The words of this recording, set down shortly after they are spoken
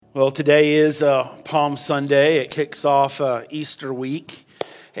Well, today is Palm Sunday. It kicks off Easter week.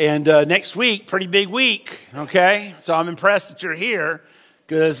 And next week, pretty big week, okay? So I'm impressed that you're here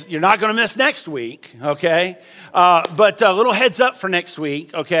because you're not going to miss next week, okay? But a little heads up for next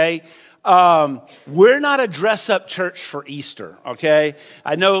week, okay? We're not a dress-up church for Easter, okay?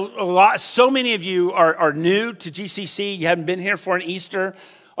 I know so many of you are new to GCC. You haven't been here for an Easter.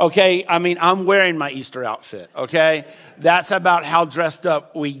 Okay, I mean, I'm wearing my Easter outfit, okay? That's about how dressed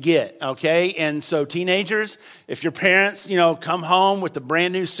up we get, okay? And so teenagers, if your parents, come home with a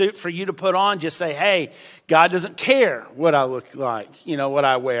brand new suit for you to put on, just say, hey, God doesn't care what I look like, what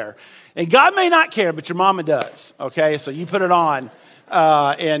I wear. And God may not care, but your mama does, okay? So you put it on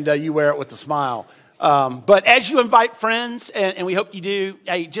and you wear it with a smile. But as you invite friends, and we hope you do,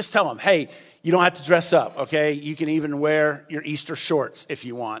 hey, just tell them, hey, you don't have to dress up, okay? You can even wear your Easter shorts if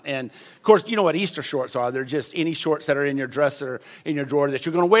you want. And, of course, you know what Easter shorts are. They're just any shorts that are in your dresser, in your drawer that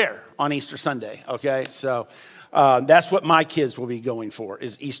you're going to wear on Easter Sunday, okay? So that's what my kids will be going for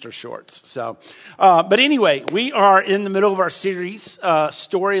is Easter shorts. So, but anyway, we are in the middle of our series,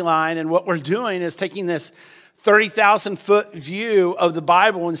 Storyline, and what we're doing is taking this 30,000-foot view of the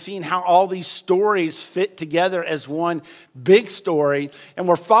Bible and seeing how all these stories fit together as one big story. And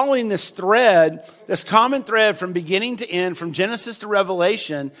we're following this thread, this common thread from beginning to end, from Genesis to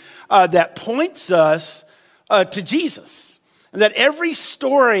Revelation, that points us to Jesus. And that every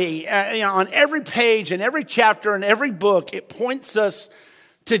story, on every page and every chapter and every book, it points us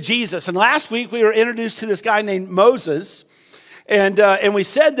to Jesus. And last week we were introduced to this guy named Moses. And we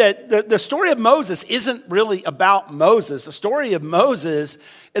said that the story of Moses isn't really about Moses. The story of Moses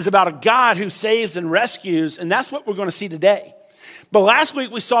is about a God who saves and rescues, and that's what we're going to see today. But last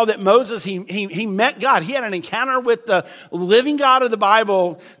week we saw that Moses, he met God. He had an encounter with the living God of the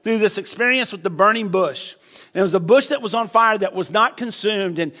Bible through this experience with the burning bush. And it was a bush that was on fire that was not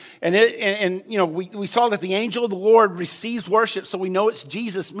consumed. And we saw that the angel of the Lord receives worship. So we know it's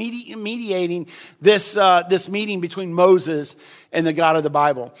Jesus mediating this meeting between Moses and the God of the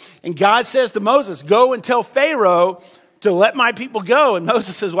Bible. And God says to Moses, go and tell Pharaoh to let my people go. And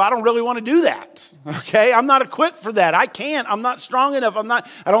Moses says, well, I don't really want to do that. Okay, I'm not equipped for that. I can't. I'm not strong enough.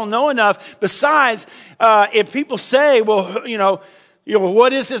 I don't know enough. Besides, if people say, well,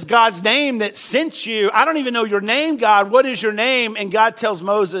 what is this God's name that sent you? I don't even know your name, God. What is your name? And God tells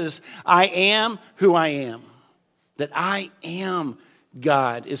Moses, I am who I am. That I am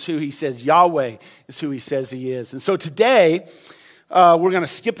God is who he says. Yahweh is who he says he is. And so today, we're going to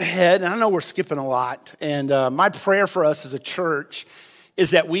skip ahead. And I know we're skipping a lot. And my prayer for us as a church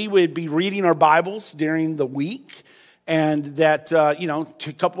is that we would be reading our Bibles during the week. And that, 2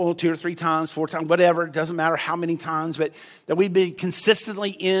 or 3 times, 4 times, whatever, it doesn't matter how many times, but that we be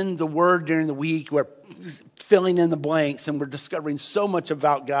consistently in the Word during the week. We're filling in the blanks and we're discovering so much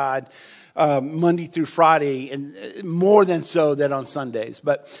about God Monday through Friday, and more than so that on Sundays.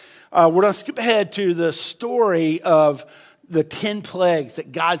 But we're going to skip ahead to the story of the 10 plagues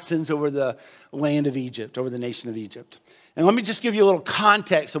that God sends over the land of Egypt, over the nation of Egypt. And let me just give you a little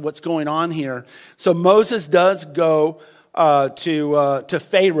context of what's going on here. So Moses does go to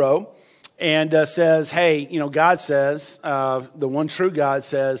Pharaoh and says, hey, God says, the one true God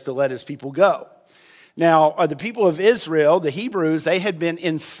says to let his people go. Now, the people of Israel, the Hebrews, they had been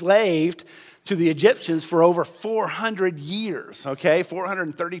enslaved to the Egyptians for over 400 years, okay?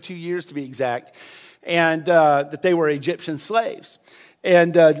 432 years to be exact, and that they were Egyptian slaves.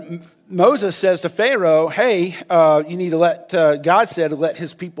 And Moses says to Pharaoh, hey, you need to God said to let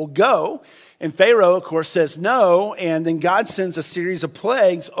his people go. And Pharaoh, of course, says no. And then God sends a series of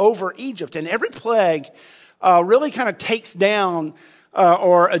plagues over Egypt. And every plague really kind of takes down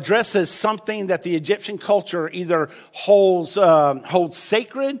or addresses something that the Egyptian culture either holds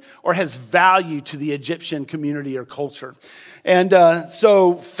sacred or has value to the Egyptian community or culture. And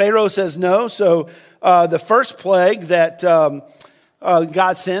so Pharaoh says no. So the first plague that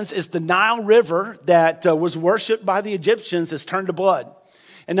God sends is the Nile River that was worshipped by the Egyptians is turned to blood.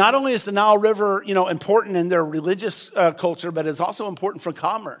 And not only is the Nile River, important in their religious culture, but it's also important for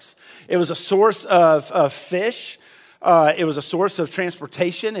commerce. It was a source of fish. It was a source of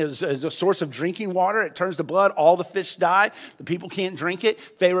transportation. It was a source of drinking water. It turns to blood. All the fish die. The people can't drink it.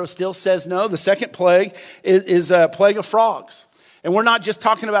 Pharaoh still says no. The second plague is a plague of frogs. And we're not just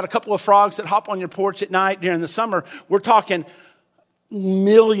talking about a couple of frogs that hop on your porch at night during the summer. We're talking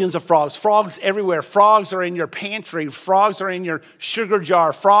millions of frogs. Frogs everywhere. Frogs are in your pantry. Frogs are in your sugar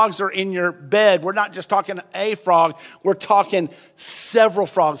jar. Frogs are in your bed. We're not just talking a frog. We're talking several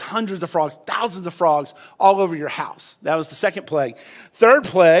frogs, hundreds of frogs, thousands of frogs all over your house. That was the second plague. Third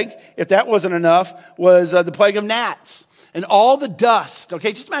plague, if that wasn't enough, was the plague of gnats. And all the dust,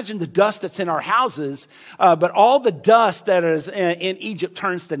 okay, just imagine the dust that's in our houses, but all the dust that is in Egypt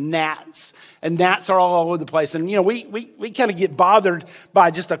turns to gnats. And gnats are all over the place. And, we kind of get bothered by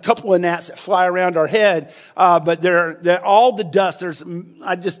just a couple of gnats that fly around our head. But they're all the dust.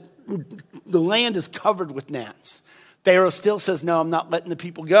 The land is covered with gnats. Pharaoh still says, no, I'm not letting the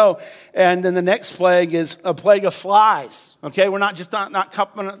people go. And then the next plague is a plague of flies. Okay, we're not just not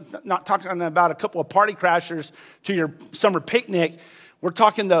talking about a couple of party crashers to your summer picnic. We're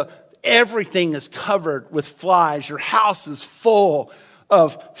talking everything is covered with flies. Your house is full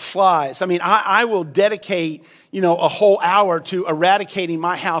of flies. I mean, I will dedicate, a whole hour to eradicating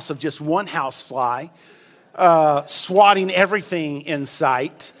my house of just one house fly, swatting everything in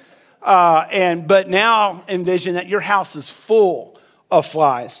sight. But now envision that your house is full of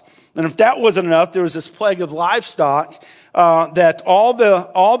flies. And if that wasn't enough, there was this plague of livestock that all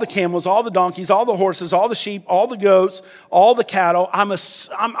the camels, all the donkeys, all the horses, all the sheep, all the goats, all the cattle.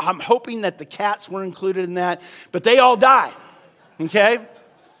 I'm hoping that the cats were included in that, but they all died. Okay.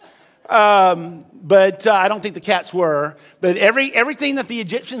 But I don't think the cats were. But everything that the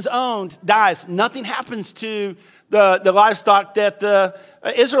Egyptians owned dies. Nothing happens to the livestock that the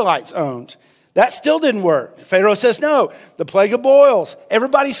Israelites owned. That still didn't work. Pharaoh says, no, the plague of boils.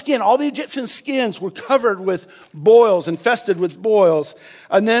 Everybody's skin, all the Egyptian skins were covered with boils, infested with boils.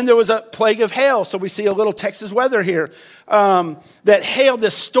 And then there was a plague of hail. So we see a little Texas weather here. That hail,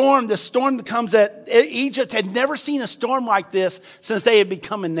 this storm that comes that Egypt had never seen a storm like this since they had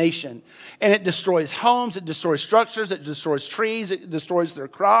become a nation. And it destroys homes, it destroys structures, it destroys trees, it destroys their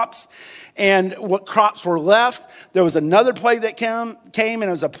crops. And what crops were left, there was another plague that came, and it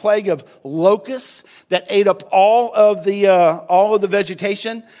was a plague of locusts that ate up all of the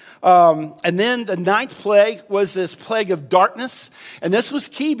vegetation. And then the ninth plague was this plague of darkness. And this was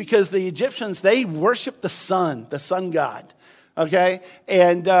key because the Egyptians, they worshiped the sun god. Okay?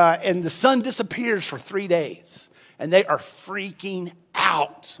 And the sun disappears for 3 days. And they are freaking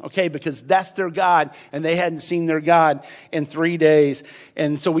out, okay, because that's their God, and they hadn't seen their God in 3 days.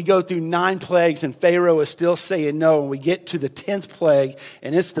 And so we go through 9 plagues, and Pharaoh is still saying no. And we get to the 10th plague,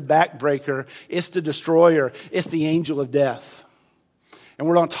 and it's the backbreaker, it's the destroyer, it's the angel of death. And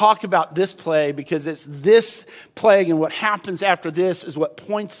we're going to talk about this plague because it's this plague, and what happens after this is what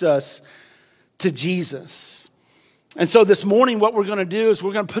points us to Jesus. And so this morning, what we're going to do is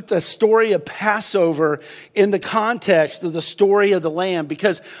we're going to put the story of Passover in the context of the story of the Lamb,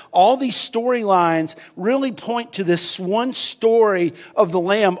 because all these storylines really point to this one story of the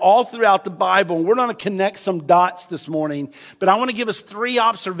Lamb all throughout the Bible. We're going to connect some dots this morning, but I want to give us 3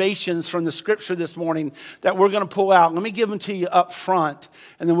 observations from the scripture this morning that we're going to pull out. Let me give them to you up front,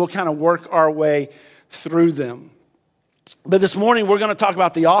 and then we'll kind of work our way through them. But this morning, we're going to talk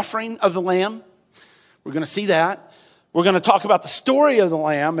about the offering of the Lamb. We're going to see that. We're going to talk about the story of the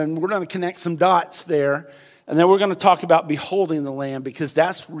Lamb, and we're going to connect some dots there. And then we're going to talk about beholding the Lamb, because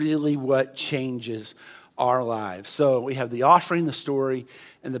that's really what changes our lives. So we have the offering, the story,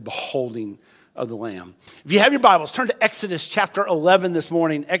 and the beholding of the Lamb. If you have your Bibles, turn to Exodus chapter 11 this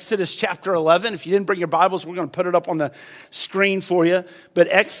morning. Exodus chapter 11. If you didn't bring your Bibles, we're going to put it up on the screen for you. But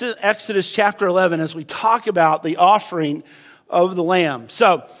Exodus chapter 11, as we talk about the offering of the Lamb.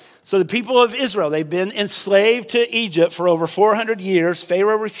 So the people of Israel, they've been enslaved to Egypt for over 400 years.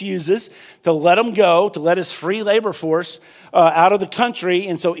 Pharaoh refuses to let them go, to let his free labor force out of the country.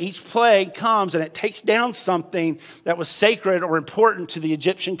 And so each plague comes and it takes down something that was sacred or important to the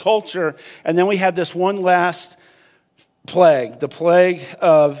Egyptian culture. And then we have this one last plague, the plague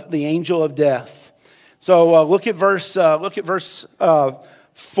of the angel of death. So look at verse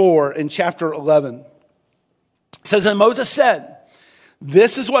 4 in chapter 11. It says, and Moses said,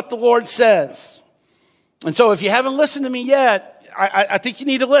 this is what the Lord says. And so if you haven't listened to me yet, I think you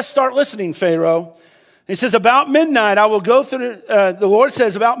need to start listening, Pharaoh. He says, about midnight, I will go through, the Lord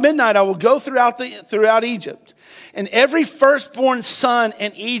says, about midnight, I will go throughout Egypt. And every firstborn son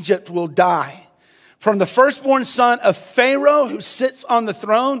in Egypt will die. From the firstborn son of Pharaoh who sits on the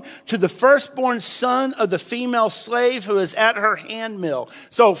throne to the firstborn son of the female slave who is at her handmill.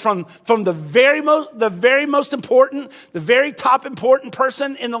 So from the very most important, the very top important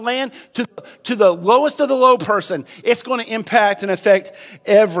person in the land to the lowest of the low person, it's going to impact and affect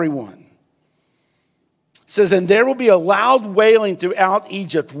everyone. It says, and there will be a loud wailing throughout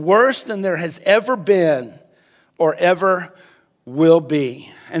Egypt, worse than there has ever been or ever will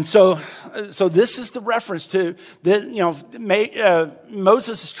be. And so this is the reference to that.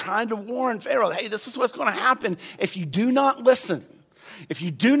 Moses is trying to warn Pharaoh, hey, this is what's going to happen if you do not listen. If you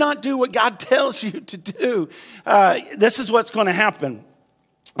do not do what God tells you to do, this is what's going to happen.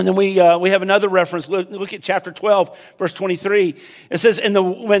 And then we have another reference. Look at chapter 12, verse 23. It says,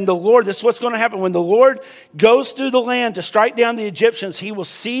 when the Lord, this is what's going to happen. When the Lord goes through the land to strike down the Egyptians, he will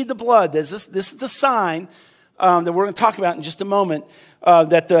see the blood. This is the sign that we're going to talk about in just a moment,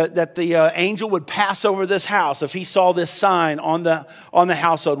 that the angel would pass over this house if he saw this sign on the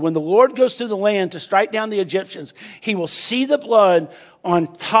household. When the Lord goes through the land to strike down the Egyptians, he will see the blood on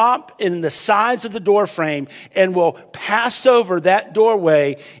top in the sides of the door frame and will pass over that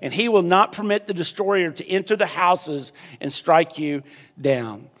doorway, and he will not permit the destroyer to enter the houses and strike you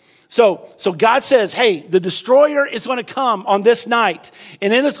down. So God says, hey, the destroyer is going to come on this night,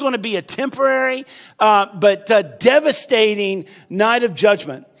 and then it's going to be a temporary but devastating night of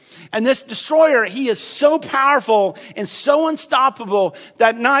judgment. And this destroyer, he is so powerful and so unstoppable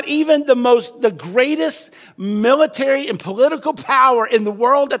that not even the greatest military and political power in the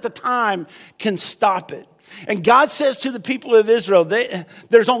world at the time can stop it. And God says to the people of Israel,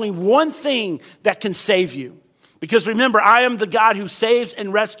 there's only one thing that can save you. Because remember, I am the God who saves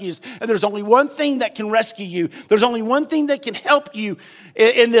and rescues. And there's only one thing that can rescue you. There's only one thing that can help you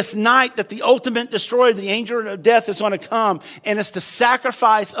in this night that the ultimate destroyer, the angel of death, is going to come. And it's to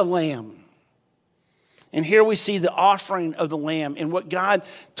sacrifice a lamb. And here we see the offering of the lamb. And what God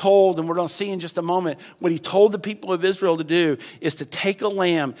told, and we're going to see in just a moment, what he told the people of Israel to do is to take a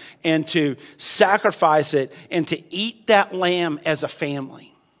lamb and to sacrifice it and to eat that lamb as a family.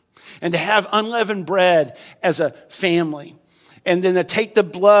 And to have unleavened bread as a family. And then to take the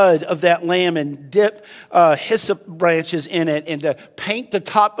blood of that lamb and dip hyssop branches in it. And to paint the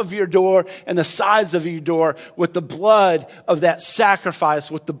top of your door and the sides of your door with the blood of that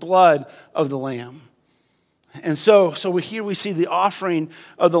sacrifice, with the blood of the lamb. And so here we see the offering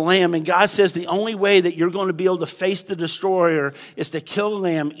of the lamb. And God says the only way that you're going to be able to face the destroyer is to kill a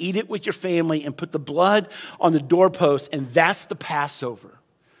lamb, eat it with your family, and put the blood on the doorpost. And that's the Passover.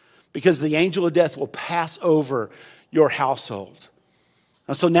 Because the angel of death will pass over your household.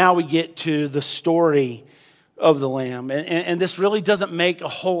 And so now we get to the story of the lamb. And this really doesn't make a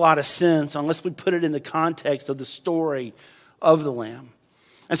whole lot of sense unless we put it in the context of the story of the lamb.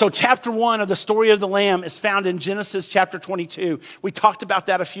 And so chapter 1 of the story of the lamb is found in Genesis chapter 22. We talked about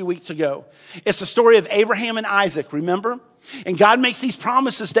that a few weeks ago. It's the story of Abraham and Isaac, remember? And God makes these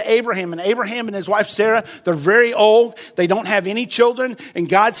promises to Abraham. And Abraham and his wife Sarah, they're very old. They don't have any children. And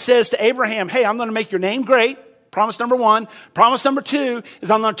God says to Abraham, hey, I'm going to make your name great. Promise number 1. Promise number 2 is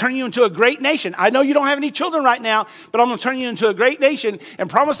I'm going to turn you into a great nation. I know you don't have any children right now, but I'm going to turn you into a great nation. And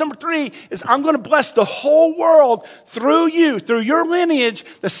promise number 3 is I'm going to bless the whole world through you, through your lineage.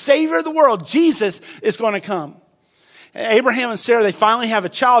 The Savior of the world, Jesus, is going to come. Abraham and Sarah, they finally have a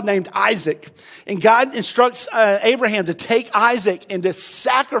child named Isaac. And God instructs Abraham to take Isaac and to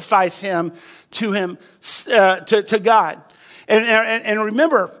sacrifice him to God. And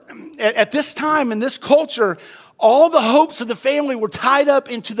remember, at this time in this culture, all the hopes of the family were tied up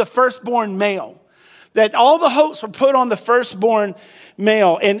into the firstborn male. That all the hopes were put on the firstborn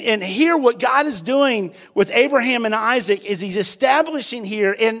male. And here what God is doing with Abraham and Isaac is he's establishing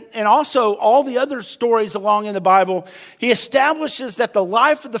here, and also all the other stories along in the Bible, he establishes that the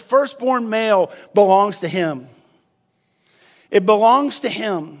life of the firstborn male belongs to him. It belongs to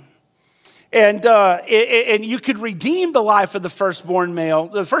him. And you could redeem the life of the firstborn male.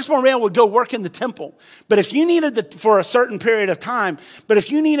 The firstborn male would go work in the temple. But if you needed for a certain period of time, but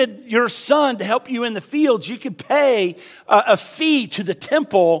if you needed your son to help you in the fields, you could pay a fee to the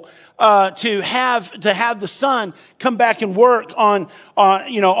temple to have the son come back and work on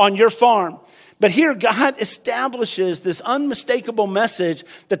your farm. But here God establishes this unmistakable message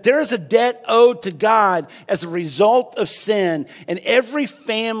that there is a debt owed to God as a result of sin. And every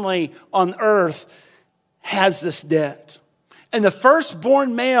family on earth has this debt. And the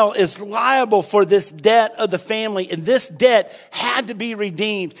firstborn male is liable for this debt of the family. And this debt had to be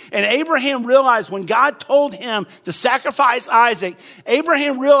redeemed. And Abraham realized when God told him to sacrifice Isaac,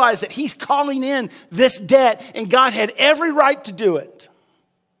 Abraham realized that he's calling in this debt. And God had every right to do it.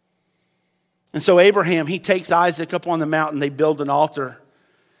 And so Abraham, he takes Isaac up on the mountain. They build an altar.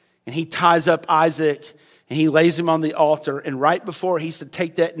 And he ties up Isaac and he lays him on the altar. And right before he's to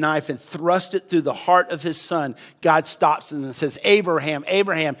take that knife and thrust it through the heart of his son, God stops him and says, Abraham,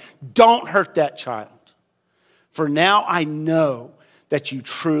 Abraham, don't hurt that child. For now I know that you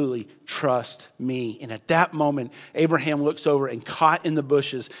truly trust me. And at that moment, Abraham looks over, and caught in the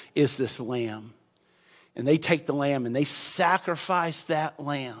bushes is this lamb. And they take the lamb and they sacrifice that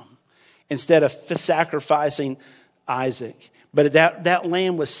lamb instead of sacrificing Isaac. But that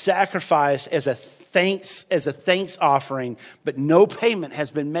lamb was sacrificed as a thanks offering, but no payment has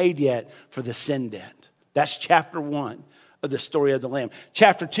been made yet for the sin debt. That's chapter 1 of the story of the Lamb.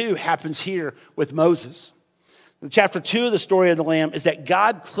 Chapter 2 happens here with Moses. Chapter 2 of the story of the Lamb is that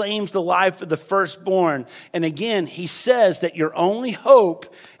God claims the life of the firstborn. And again, he says that your only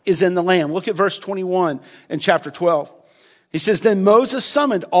hope is in the Lamb. Look at verse 21 in chapter 12. He says, then Moses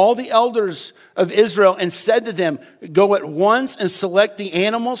summoned all the elders of Israel and said to them, go at once and select the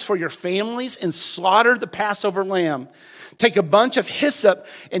animals for your families and slaughter the Passover lamb. Take a bunch of hyssop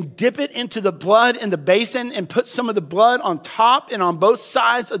and dip it into the blood in the basin and put some of the blood on top and on both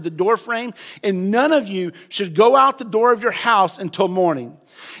sides of the doorframe. And none of you should go out the door of your house until morning.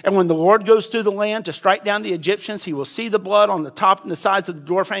 And when the Lord goes through the land to strike down the Egyptians, he will see the blood on the top and the sides of the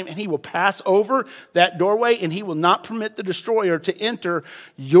doorframe, and he will pass over that doorway, and he will not permit the destroyer to enter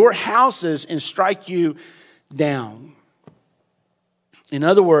your houses and strike you down. In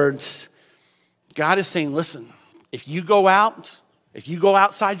other words, God is saying, listen, if you go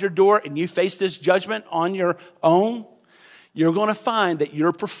outside your door and you face this judgment on your own, you're going to find that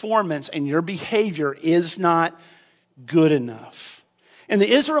your performance and your behavior is not good enough. And the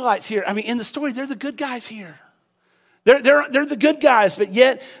Israelites here, in the story, they're the good guys here. They're the good guys, but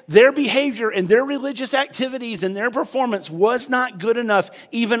yet their behavior and their religious activities and their performance was not good enough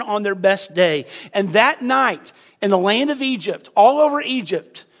even on their best day. And that night in the land of Egypt, all over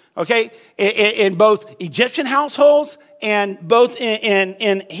Egypt, okay, in both Egyptian households and both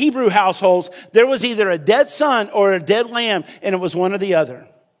in Hebrew households, there was either a dead son or a dead lamb, and it was one or the other.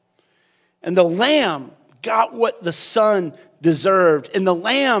 And the lamb got what the son deserved, and the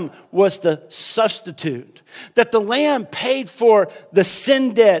lamb was the substitute. That the lamb paid for the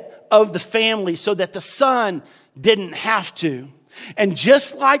sin debt of the family so that the son didn't have to. And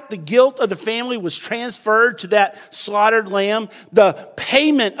just like the guilt of the family was transferred to that slaughtered lamb, the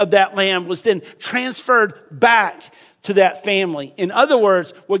payment of that lamb was then transferred back to that family. In other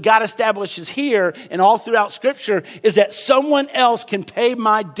words, what God establishes here and all throughout Scripture is that someone else can pay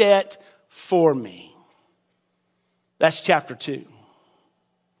my debt for me. That's chapter 2.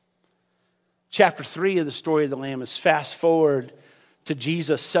 Chapter 3 of the story of the Lamb is fast forward to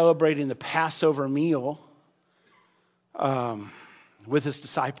Jesus celebrating the Passover meal with his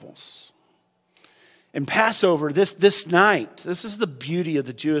disciples. In Passover, this night, this is the beauty of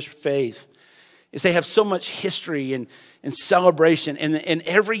the Jewish faith, is they have so much history and celebration. And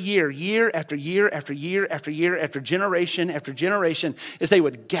every year after year after year after year after generation, is they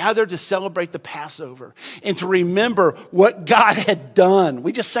would gather to celebrate the Passover and to remember what God had done.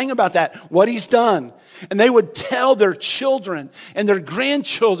 We just sang about that, what he's done. And they would tell their children and their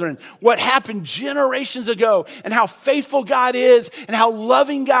grandchildren what happened generations ago and how faithful God is and how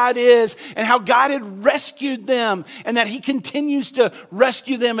loving God is and how God had rescued them and that he continues to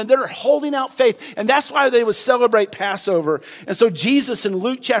rescue them, and they're holding out faith. And that's why they would celebrate Passover. And so Jesus in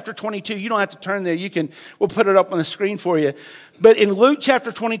Luke chapter 22, you don't have to turn there. We'll put it up on the screen for you. But in Luke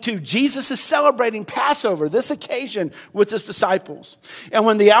chapter 22, Jesus is celebrating Passover, this occasion, with his disciples. And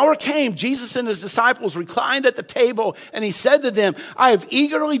when the hour came, Jesus and his disciples reclined at the table, and he said to them, I have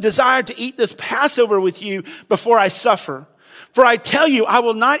eagerly desired to eat this Passover with you before I suffer. For I tell you, I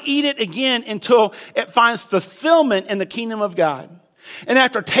will not eat it again until it finds fulfillment in the kingdom of God. And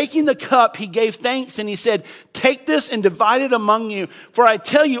after taking the cup, he gave thanks and he said, take this and divide it among you. For I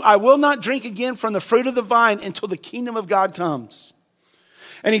tell you, I will not drink again from the fruit of the vine until the kingdom of God comes.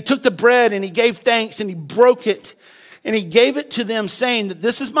 And he took the bread and he gave thanks and he broke it. And he gave it to them, saying that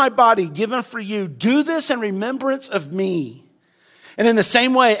this is my body given for you. Do this in remembrance of me. And in the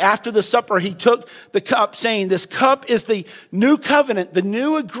same way, after the supper, he took the cup, saying, this cup is the new covenant, the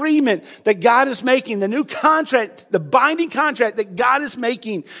new agreement that God is making, the new contract, the binding contract that God is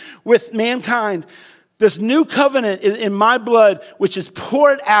making with mankind. This new covenant is in my blood, which is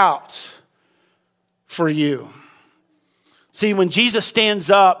poured out for you. See, when Jesus stands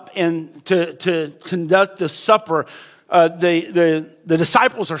up and to conduct the supper, the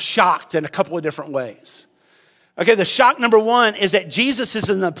disciples are shocked in a couple of different ways. Okay, the shock number one is that Jesus is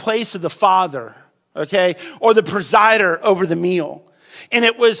in the place of the Father, okay, or the presider over the meal. And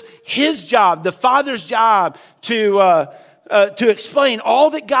it was his job, the Father's job, to explain all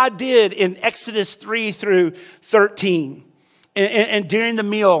that God did in Exodus 3 through 13. And during the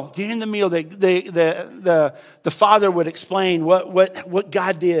meal, the Father would explain what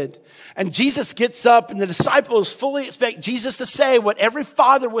God did. And Jesus gets up, and the disciples fully expect Jesus to say what every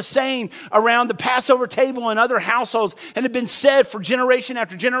father was saying around the Passover table and other households and had been said for generation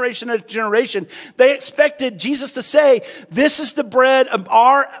after generation after generation. They expected Jesus to say, this is the bread of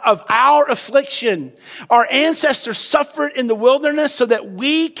our affliction. Our ancestors suffered in the wilderness so that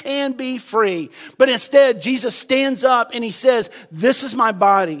we can be free. But instead, Jesus stands up and he says, says, this is my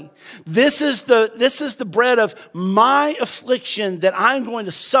body. This is the bread of my affliction that I'm going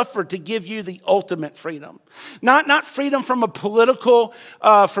to suffer to give you the ultimate freedom. Not freedom from a political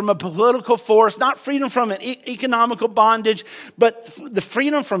force, not freedom from an economical bondage, but the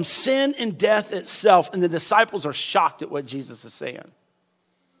freedom from sin and death itself. And the disciples are shocked at what Jesus is saying.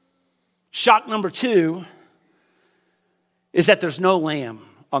 Shock number 2 is that there's no lamb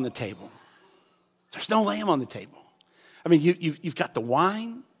on the table. There's no lamb on the table. I mean, you've got the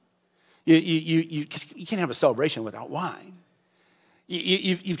wine. You can't have a celebration without wine.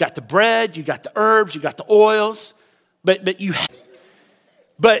 You've got the bread, you've got the herbs, you've got the oils, but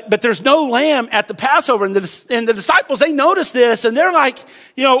there's no lamb at the Passover. And the disciples, they notice this, and they're like,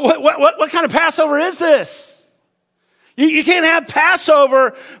 what kind of Passover is this? You can't have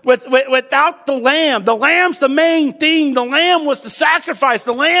Passover without the lamb. The lamb's the main thing. The lamb was the sacrifice.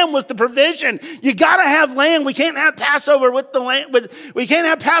 The lamb was the provision. You got to have lamb. We can't have Passover with the lamb. We can't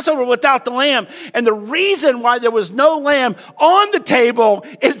have Passover without the lamb. And the reason why there was no lamb on the table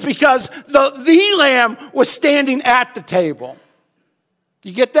is because the lamb was standing at the table.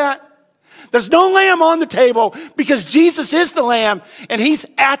 You get that? There's no lamb on the table because Jesus is the lamb and he's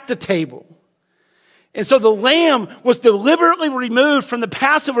at the table. And so the lamb was deliberately removed from the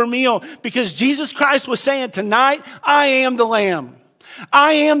Passover meal because Jesus Christ was saying, tonight, I am the lamb.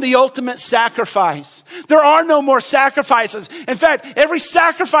 I am the ultimate sacrifice. There are no more sacrifices. In fact, every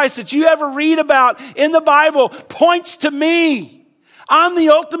sacrifice that you ever read about in the Bible points to me. I'm the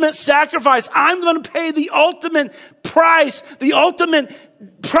ultimate sacrifice. I'm going to pay the ultimate price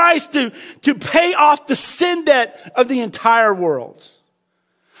to pay off the sin debt of the entire world.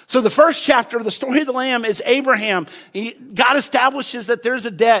 So the first chapter of the story of the Lamb is Abraham. God establishes that there's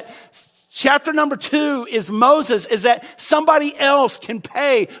a debt. Chapter number 2 is Moses, is that somebody else can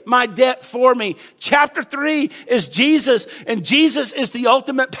pay my debt for me. Chapter 3 is Jesus, and Jesus is the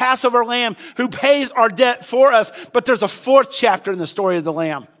ultimate Passover lamb who pays our debt for us. But there's a 4th chapter in the story of the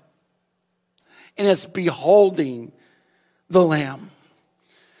Lamb, and it's beholding the Lamb.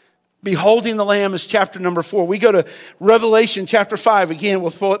 Beholding the Lamb is chapter number 4. We go to Revelation chapter 5. Again,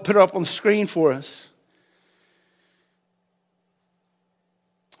 we'll put it up on the screen for us.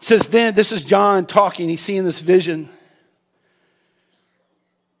 It says, then, this is John talking. He's seeing this vision.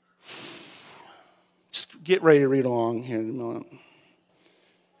 Just get ready to read along here in a moment.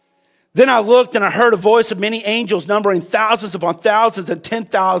 Then I looked and I heard a voice of many angels numbering thousands upon thousands and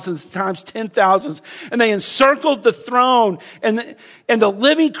 10,000s times 10,000s. And they encircled the throne and the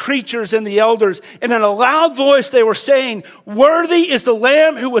living creatures and the elders. And in a loud voice they were saying, worthy is the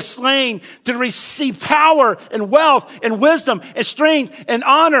Lamb who was slain to receive power and wealth and wisdom and strength and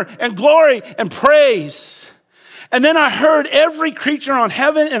honor and glory and praise. And then I heard every creature on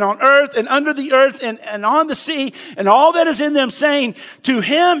heaven and on earth and under the earth and on the sea and all that is in them saying, to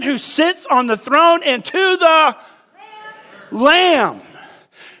him who sits on the throne and to the Lamb.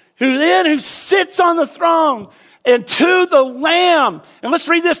 Who sits on the throne and to the Lamb. And let's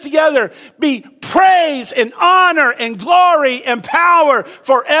read this together. Be praise and honor and glory and power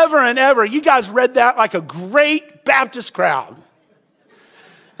forever and ever. You guys read that like a great Baptist crowd.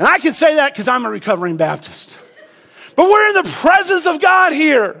 And I can say that because I'm a recovering Baptist. But we're in the presence of God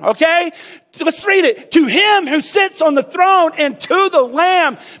here, okay? Let's read it. To him who sits on the throne and to the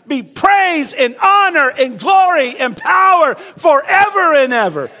Lamb be praise and honor and glory and power forever and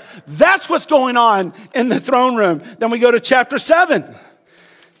ever. That's what's going on in the throne room. Then we go to chapter 7.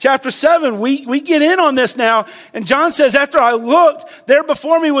 Chapter 7, we get in on this now. And John says, after I looked, there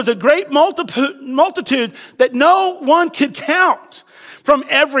before me was a great multitude that no one could count. From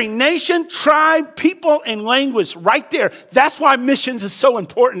every nation, tribe, people, and language, right there. That's why missions is so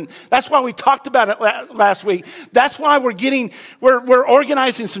important. That's why we talked about it last week. That's why we're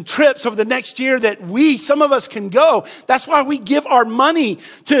organizing some trips over the next year that some of us can go. That's why we give our money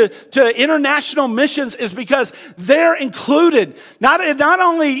to international missions, is because they're included. Not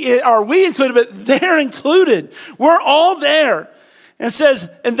only are we included, but they're included. We're all there. And it says,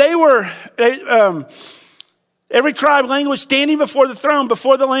 and they were... every tribe, language, standing before the throne,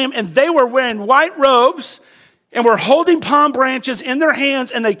 before the Lamb, and they were wearing white robes and were holding palm branches in their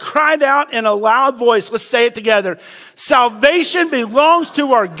hands, and they cried out in a loud voice. Let's say it together. Salvation belongs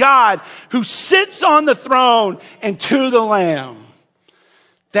to our God who sits on the throne and to the Lamb.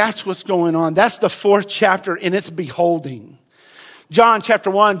 That's what's going on. That's the 4th chapter, and it's beholding. John chapter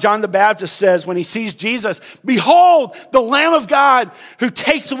 1, John the Baptist says when he sees Jesus, behold, the Lamb of God who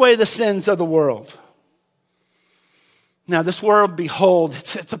takes away the sins of the world. Now, this word, behold,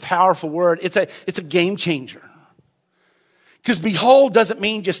 it's a powerful word. It's a game changer. Because behold doesn't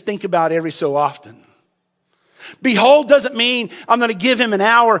mean just think about every so often. Behold doesn't mean I'm going to give him an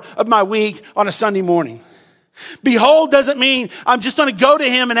hour of my week on a Sunday morning. Behold doesn't mean I'm just going to go to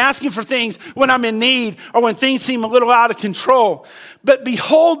him and ask him for things when I'm in need or when things seem a little out of control. But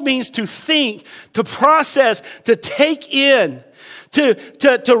behold means to think, to process, to take in,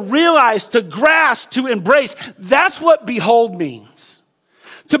 to realize, to grasp, to embrace. That's what behold means.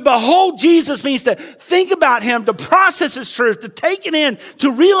 To behold Jesus means to think about him, to process his truth, to take it in,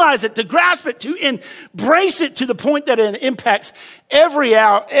 to realize it, to grasp it, to embrace it to the point that it impacts every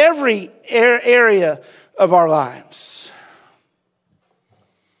area of our lives.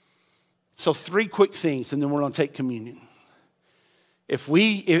 So 3 quick things, and then we're going to take communion. If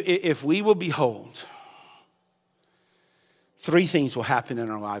we will behold, 3 things will happen in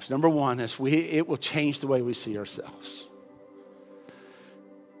our lives. Number 1 is it will change the way we see ourselves.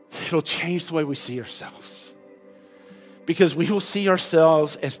 It'll change the way we see ourselves. Because we will see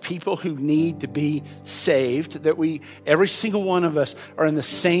ourselves as people who need to be saved, that every single one of us are in the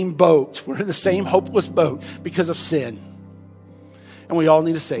same boat. We're in the same hopeless boat because of sin. And we all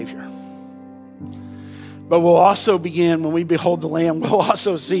need a Savior. But we'll also begin, when we behold the Lamb, we'll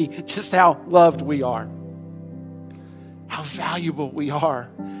also see just how loved we are. How valuable we are.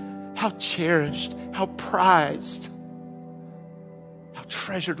 How cherished, how prized, how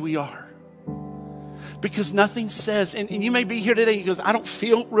treasured we are. Because nothing says, and you may be here today, he goes, I don't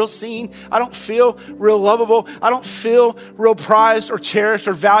feel real seen. I don't feel real lovable. I don't feel real prized or cherished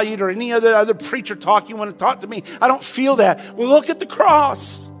or valued or any other preacher talk you want to talk to me. I don't feel that. Well, look at the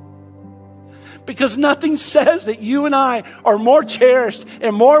cross. Because nothing says that you and I are more cherished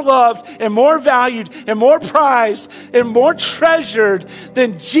and more loved and more valued and more prized and more treasured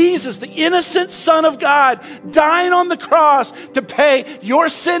than Jesus, the innocent Son of God, dying on the cross to pay your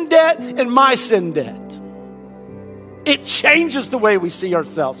sin debt and my sin debt. It changes the way we see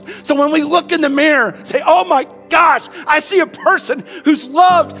ourselves. So when we look in the mirror, say, oh my gosh, I see a person who's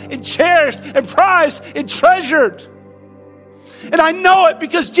loved and cherished and prized and treasured. And I know it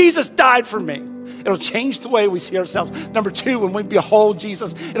because Jesus died for me. It'll change the way we see ourselves. Number 2, when we behold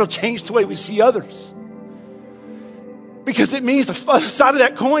Jesus, it'll change the way we see others. Because it means the other side of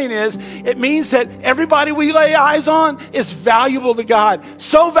that coin is, it means that everybody we lay eyes on is valuable to God.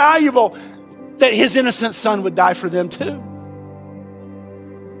 So valuable that his innocent son would die for them too.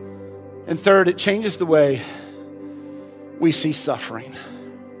 And 3rd, it changes the way we see suffering.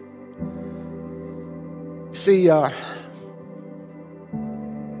 See,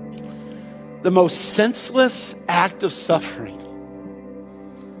 the most senseless act of suffering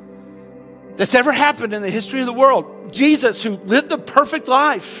that's ever happened in the history of the world. Jesus, who lived the perfect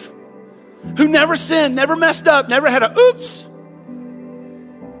life, who never sinned, never messed up, never had a oops,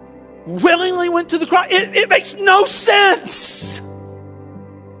 willingly went to the cross. It makes no sense.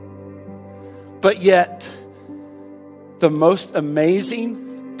 But yet, the most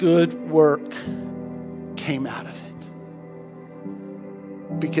amazing good work came out of it.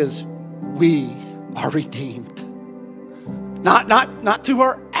 Because we are redeemed. Not through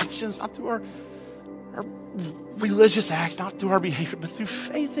our actions, not through our religious acts, not through our behavior, but through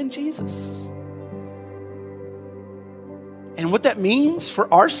faith in Jesus. And what that means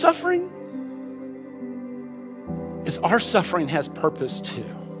for our suffering is our suffering has purpose too.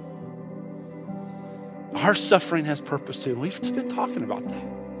 Our suffering has purpose too. And we've been talking about that.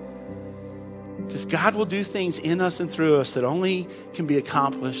 Because God will do things in us and through us that only can be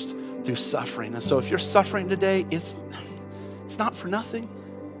accomplished through suffering. And so if you're suffering today, it's not for nothing.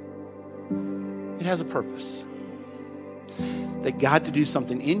 It has a purpose. That God to do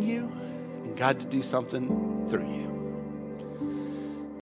something in you and God to do something through you.